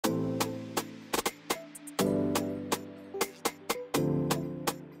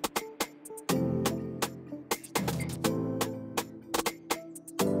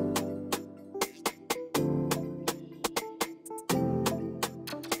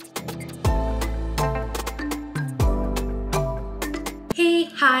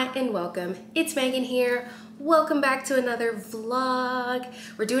Hi and welcome. It's Megan here. Welcome back to another vlog.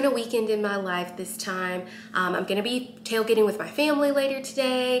 We're doing a weekend in my life this time. I'm gonna be tailgating with my family later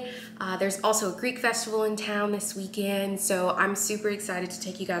today. There's also a Greek festival in town this weekend, so I'm super excited to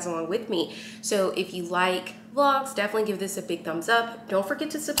take you guys along with me. So if you like vlogs, definitely give this a big thumbs up. Don't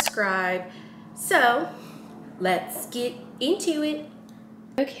forget to subscribe. So let's get into it.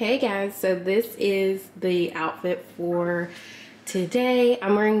 Okay guys, so this is the outfit for today.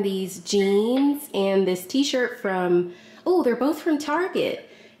 I'm wearing these jeans and this t-shirt from, oh, they're both from Target.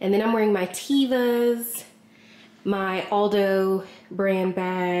 And then I'm wearing my Tevas, my Aldo brand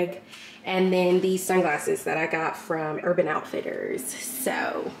bag, and then these sunglasses that I got from Urban Outfitters.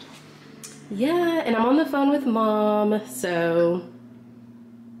 So yeah, and I'm on the phone with Mom, so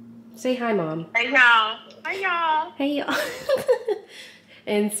say hi, Mom. Hey y'all. Hi y'all. Hey y'all.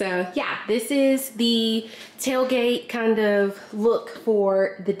 And so, yeah, this is the tailgate kind of look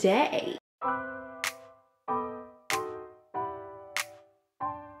for the day.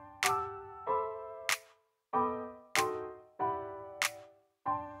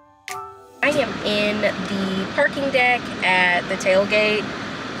 I am in the parking deck at the tailgate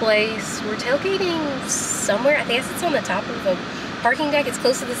place. We're tailgating somewhere. I think it's on the top of a parking deck. It's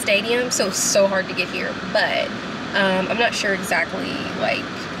close to the stadium, so it's so hard to get here. But I'm not sure exactly like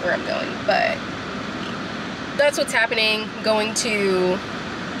where I'm going, but that's what's happening. I'm going to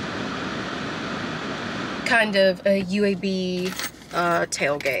kind of a UAB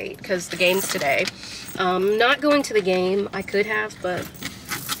tailgate because the game's today. Not going to the game. I could have, but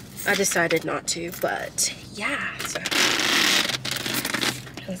I decided not to. But yeah, so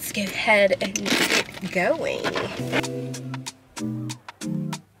let's go ahead and get going.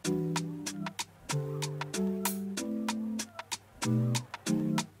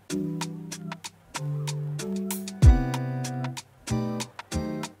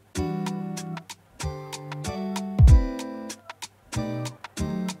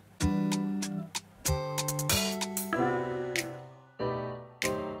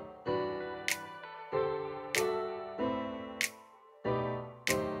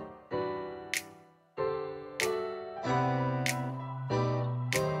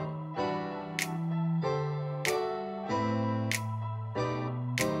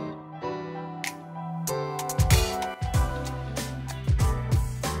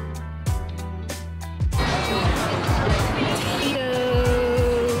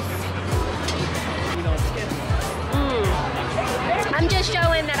 I'm just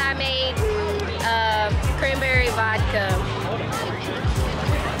showing that I made cranberry vodka.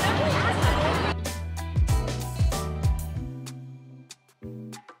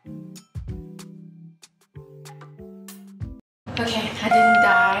 Okay, I didn't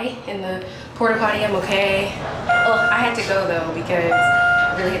die in the porta potty. I'm okay. Oh, I had to go though because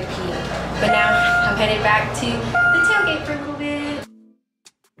I really had to pee. But now I'm headed back to the tailgate for a little bit.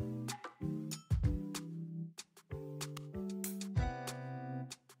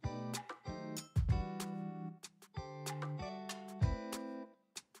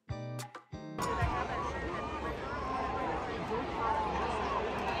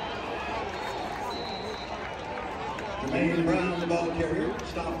 Jermaine Brown, the ball carrier,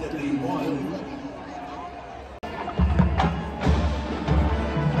 stopped at the 1.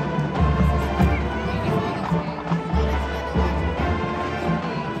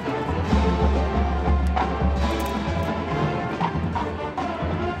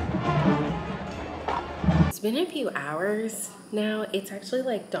 It's been a few hours now. It's actually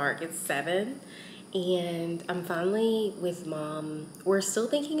like dark. It's 7 and I'm finally with Mom. We're still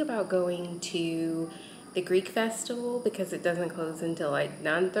thinking about going to the Greek festival because it doesn't close until like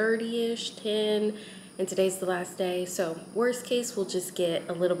 9:30ish, 10, and today's the last day. So worst case, we'll just get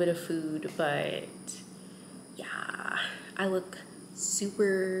a little bit of food, but yeah, I look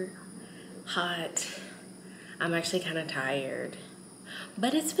super hot. I'm actually kind of tired,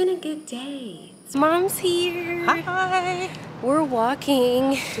 but it's been a good day. Mom's here. Hi. We're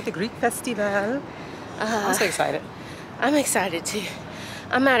walking To the Greek festival. I'm so excited. I'm excited too.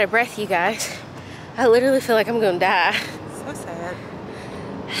 I'm out of breath, you guys. I literally feel like I'm gonna die. So sad.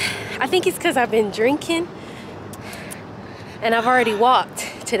 I think it's because I've been drinking and I've already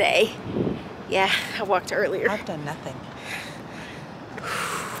walked today. Yeah, I walked earlier. I've done nothing.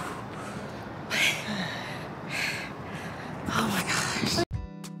 Oh my gosh.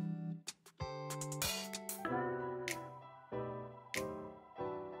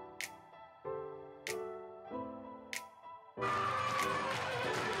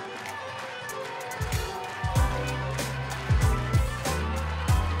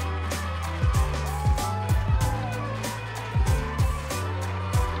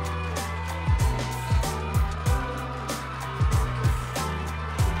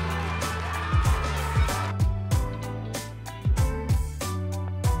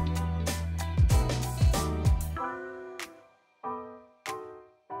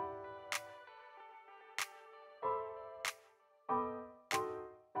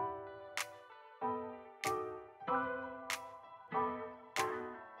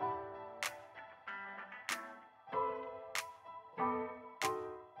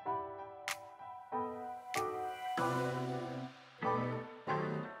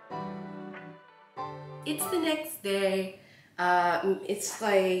 It's the next day. It's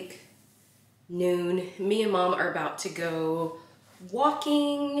like noon. Me and Mom are about to go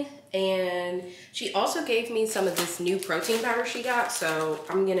walking, and she also gave me some of this new protein powder she got, so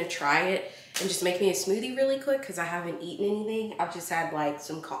I'm gonna try it and just make me a smoothie really quick because I haven't eaten anything. I've just had like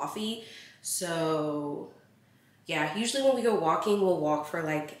some coffee. So yeah, usually when we go walking, we'll walk for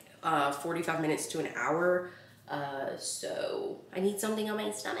like 45 minutes to an hour. So I need something on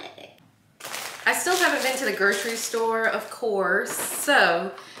my stomach. I still haven't been to the grocery store, of course,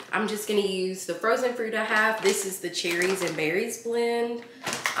 so I'm just gonna use the frozen fruit I have. This is the cherries and berries blend.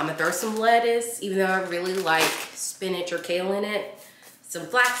 I'm gonna throw some lettuce, even though I really like spinach or kale in it. Some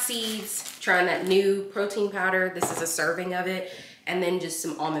flax seeds, trying that new protein powder. This is a serving of it. And then just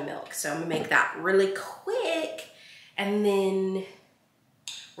some almond milk. So I'm gonna make that really quick, and then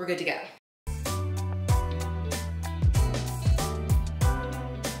we're good to go.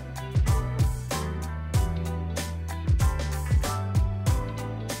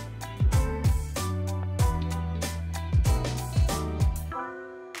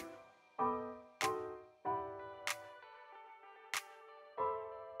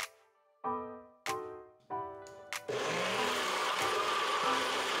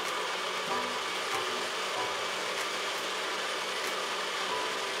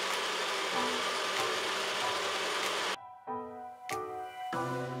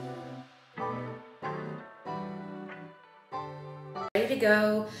 Ready to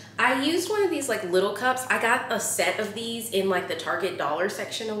go. I used one of these like little cups. I got a set of these in like the Target dollar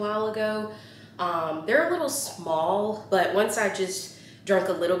section a while ago. They're a little small, but once I just drank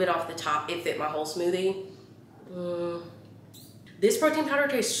a little bit off the top, it fit my whole smoothie. This protein powder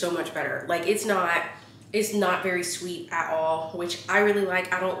tastes so much better. Like it's not very sweet at all, which I really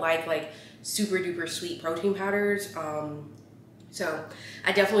like. I don't like super duper sweet protein powders. So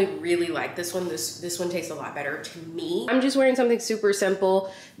I definitely really like this one. This one tastes a lot better to me. I'm just wearing something super simple.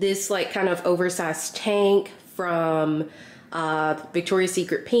 This like kind of oversized tank from Victoria's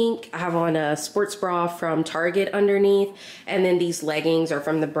Secret Pink. I have on a sports bra from Target underneath. And then these leggings are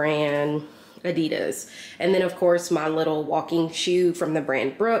from the brand Adidas. And then of course my little walking shoe from the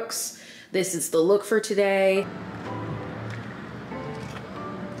brand Brooks. This is the look for today.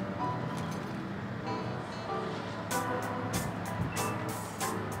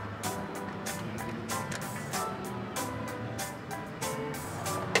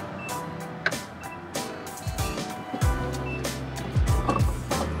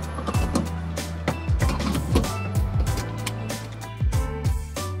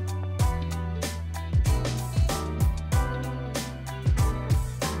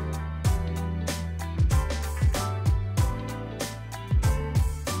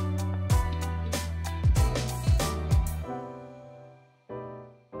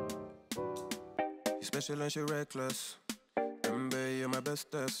 Special and she reckless. Baby, you're my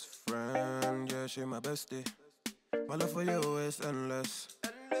bestest friend. Yeah, she my bestie. My love for you is endless.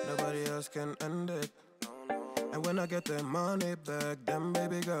 Nobody else can end it. And when I get the money back, then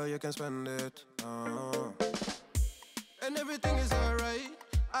baby girl, you can spend it. And everything is alright.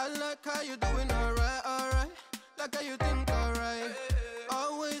 I like how you doing alright, alright. Like how you think alright.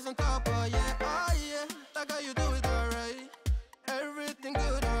 Always on top, oh yeah, oh yeah. Like how you do it alright. Everything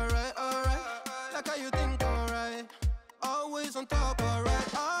good, alright, alright. Like how you think alright. Always on top, alright,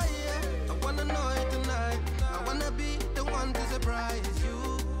 oh yeah. I wanna know it tonight. I wanna be the one to surprise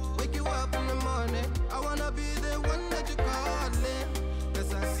you. Wake you up in the morning. I wanna be the one that you calling.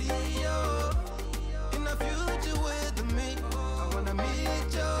 Cause I see you in the future with me. I wanna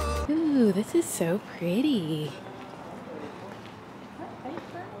meet you. Ooh, this is so pretty.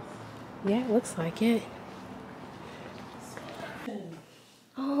 Yeah, it looks like it.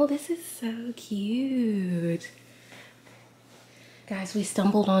 Oh, this is so cute. Guys, we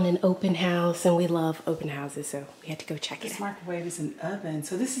stumbled on an open house and we love open houses, so we had to go check it This out. microwave is an oven,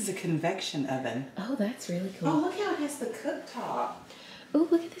 so this is a convection oven. Oh, that's really cool. Oh, look how it has the cooktop. Oh,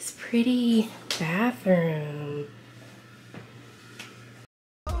 look at this pretty bathroom.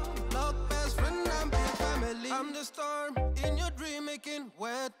 I'm the storm in your dream, making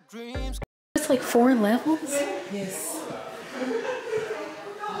wet dreams. It's like 4 levels. Yes.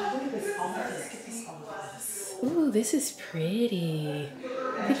 Oh, look at this office. Get this office. Ooh, this is pretty.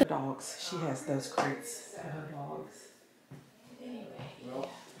 Her dogs. She has those crates for her dogs.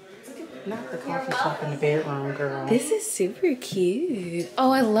 Not the coffee shop in the bedroom, girl. This is super cute.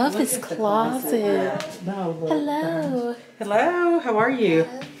 Oh, I love this closet. No, look. Hello. Hello, how are you?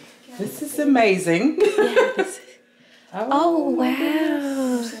 This is amazing. Yeah, this is, oh,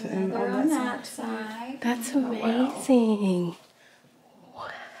 wow. And on that That's amazing. Wow.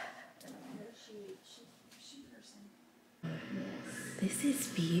 This is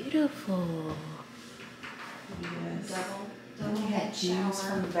beautiful. Yes. Double head views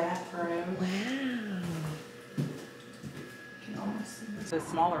from the bathroom. Wow. Can almost see this. The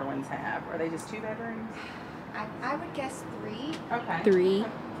smaller ones have. Are they just 2 bedrooms? I would guess 3. Okay. 3.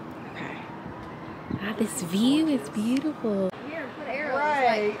 Okay. Ah, this view is beautiful. Here, put arrows.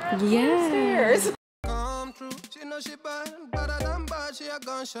 Right. Yeah. Stairs. Come true. She know she bad, better than bad. She a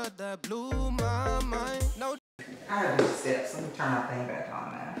gunshot that blew my mind. No. I have these steps. Let me turn my thing back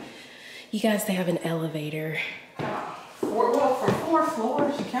on now. You guys, they have an elevator. Well, for 4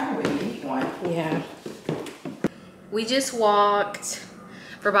 floors, you kind of would need one. Yeah. We just walked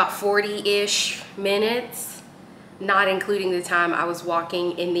for about 40-ish minutes, not including the time I was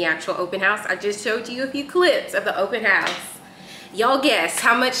walking in the actual open house. I just showed you a few clips of the open house. Y'all guess,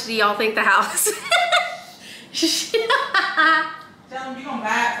 how much do y'all think the house? Tell them you're going to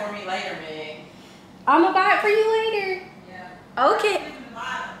buy it for me later, Meg. I'm gonna buy it for you later. Yeah. Okay.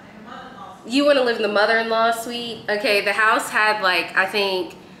 You want to live in the mother-in-law suite? Okay, the house had like, I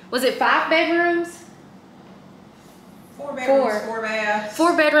think, was it 5 bedrooms? 4 bedrooms, 4. 4 baths.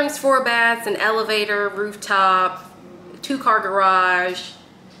 4 bedrooms, 4 baths, an elevator, rooftop, 2-car garage.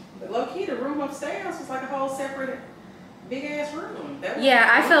 But low key, the room upstairs was like a whole separate big ass room. That was Yeah,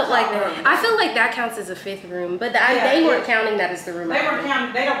 I felt like rooftop I room. feel like that counts as a 5th room, but Yeah, they weren't yeah. counting that as the room. They weren't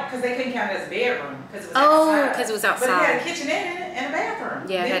counting. They don't because they couldn't count it as a bedroom because it was Oh, outside. 'cause it was But it had a outside. kitchenette in it and a bathroom.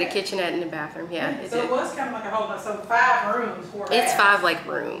 Yeah, it had a kitchenette and a bathroom. Yeah, it So did. it was kind of like a whole. So 5 rooms, 4 baths. It's 5 like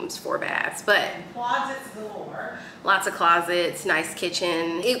rooms, 4 baths, but And closets galore. lots of closets, nice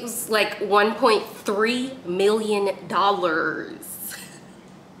kitchen. It was like $1.3 million.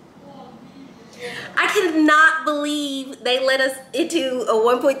 I cannot believe they let us into a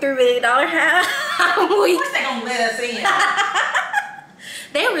 $1.3 million house. Of course they gonna let us in.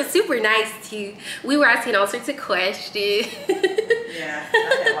 They were super nice too. We were asking all sorts of questions. Yeah,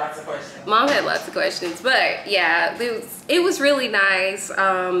 I had lots of questions. Mom had lots of questions, but yeah, it was really nice.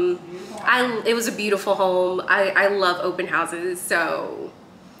 It was a beautiful home. I love open houses, so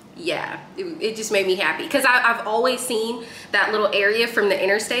yeah, it just made me happy because I've always seen that little area from the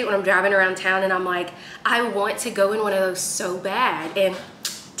interstate when I'm driving around town, and I'm like, I want to go in one of those so bad. And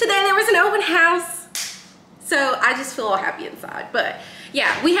today there was an open house, so I just feel all happy inside. But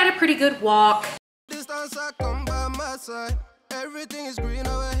yeah, we had a pretty good walk. Distance I come by my side. Everything is green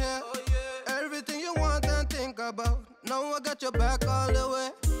over here. Everything you want and think about. Now I got your back all the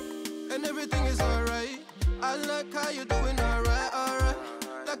way. And everything is alright. I like how you doing alright, alright.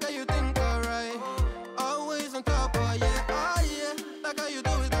 Like how you think alright. Always on top, oh yeah, oh yeah. Like how you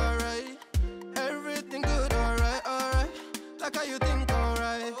do it alright. Everything good, alright, alright. Like how you think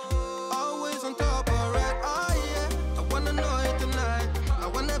alright. Always on top, alright, oh yeah. I wanna know it tonight. I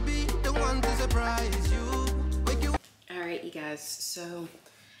wanna be the one to surprise you. Wake you. All right, you guys, so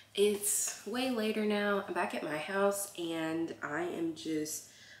it's way later now. I'm back at my house and I am just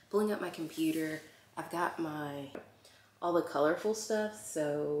pulling up my computer. I've got all the colorful stuff.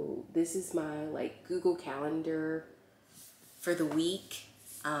 So this is my like Google Calendar for the week.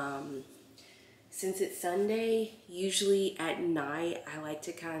 Since it's Sunday, usually at night, I like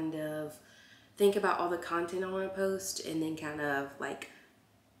to kind of think about all the content I want to post and then kind of like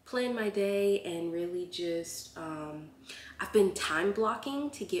plan my day and really just I've been time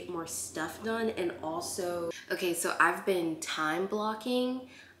blocking to get more stuff done. And also, okay, so I've been time blocking.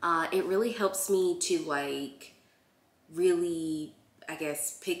 It really helps me to like really, I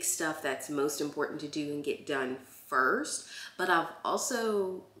guess, pick stuff that's most important to do and get done first. But I've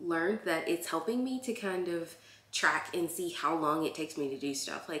also learned that it's helping me to kind of track and see how long it takes me to do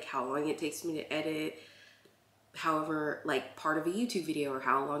stuff, like how long it takes me to edit, however, like part of a YouTube video, or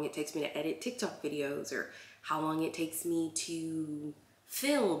how long it takes me to edit TikTok videos, or how long it takes me to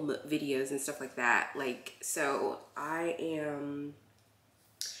film videos and stuff like that. Like, so I am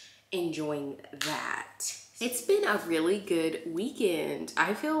enjoying that. It's been a really good weekend.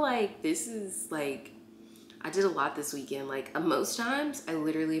 I feel like this is like, I did a lot this weekend. Like most times I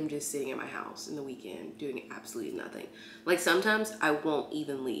literally am just sitting at my house in the weekend doing absolutely nothing. Like sometimes I won't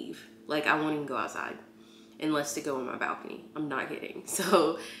even leave. Like I won't even go outside unless to go on my balcony. I'm not kidding.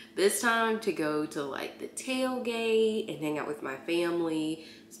 So this time to go to like the tailgate and hang out with my family.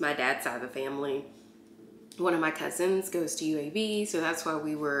 It's my dad's side of the family. One of my cousins goes to UAB, so that's why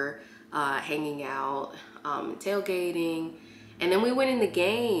we were hanging out, tailgating. And then we went in the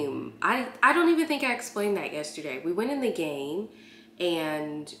game. I don't even think I explained that yesterday. We went in the game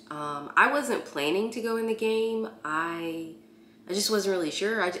and I wasn't planning to go in the game. I I just wasn't really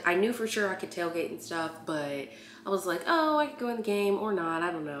sure. I knew for sure I could tailgate and stuff, but I was like, oh, I could go in the game or not,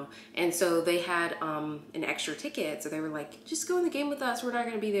 I don't know. And so they had an extra ticket, so they were like, just go in the game with us, we're not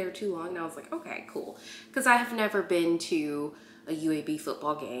gonna be there too long. And I was like, okay, cool. Because I have never been to a UAB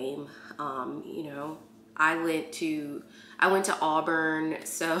football game. You know, I went to Auburn,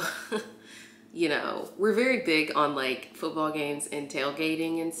 so you know, we're very big on like football games and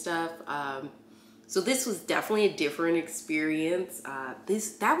tailgating and stuff. So this was definitely a different experience.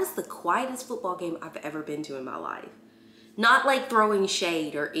 That was the quietest football game I've ever been to in my life. Not like throwing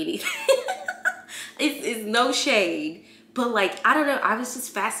shade or anything. it's no shade, but like, I don't know, I was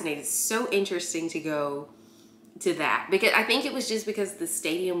just fascinated. It's so interesting to go to that, because I think it was just because the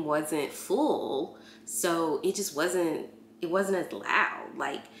stadium wasn't full, so it just wasn't as loud.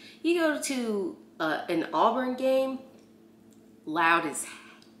 Like, you go to an Auburn game, loud as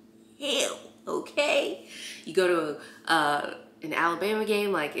hell. Okay, you go to an Alabama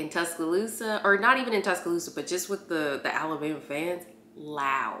game, like in Tuscaloosa, or not even in Tuscaloosa, but just with the Alabama fans,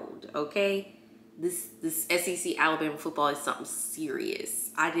 loud. Okay, this SEC Alabama football is something serious.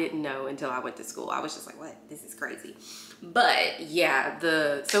 I didn't know until I went to school. I was just like, what? This is crazy. But yeah,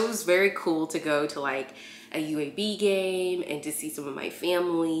 so it was very cool to go to like a UAB game and to see some of my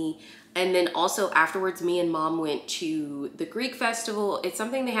family. And then also afterwards, me and mom went to the Greek festival. It's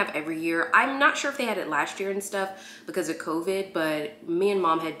something they have every year. I'm not sure if they had it last year and stuff because of COVID, but me and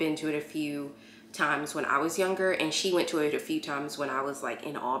mom had been to it a few times when I was younger, and she went to it a few times when I was like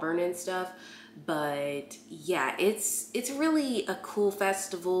in Auburn and stuff. But yeah, it's really a cool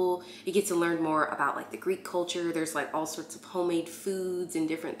festival. You get to learn more about like the Greek culture. There's like all sorts of homemade foods and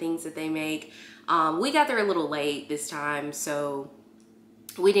different things that they make. We got there a little late this time, so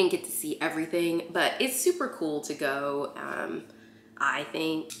we didn't get to see everything, but it's super cool to go. I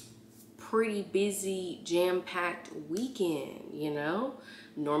think pretty busy, jam-packed weekend, you know?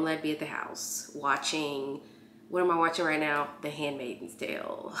 Normally I'd be at the house watching, what am I watching right now? The Handmaid's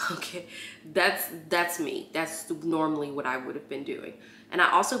Tale. Okay, that's me. That's normally what I would have been doing. And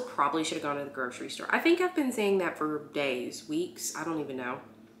I also probably should have gone to the grocery store. I think I've been saying that for days, weeks, I don't even know.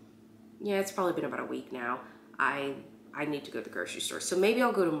 Yeah, it's probably been about a week now. I need to go to the grocery store, so maybe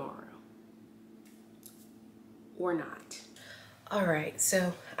I'll go tomorrow or not. All right,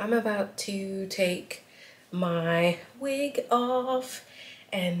 so I'm about to take my wig off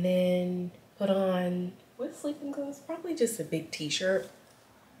and then put on, what sleeping clothes? Probably just a big t-shirt,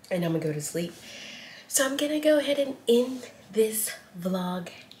 and I'm gonna go to sleep. So I'm gonna go ahead and end this vlog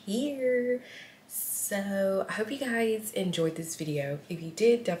here. So I hope you guys enjoyed this video. If you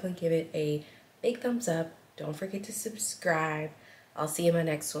did, definitely give it a big thumbs up. Don't forget to subscribe. I'll see you in my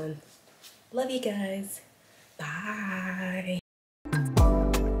next one. Love you guys. Bye.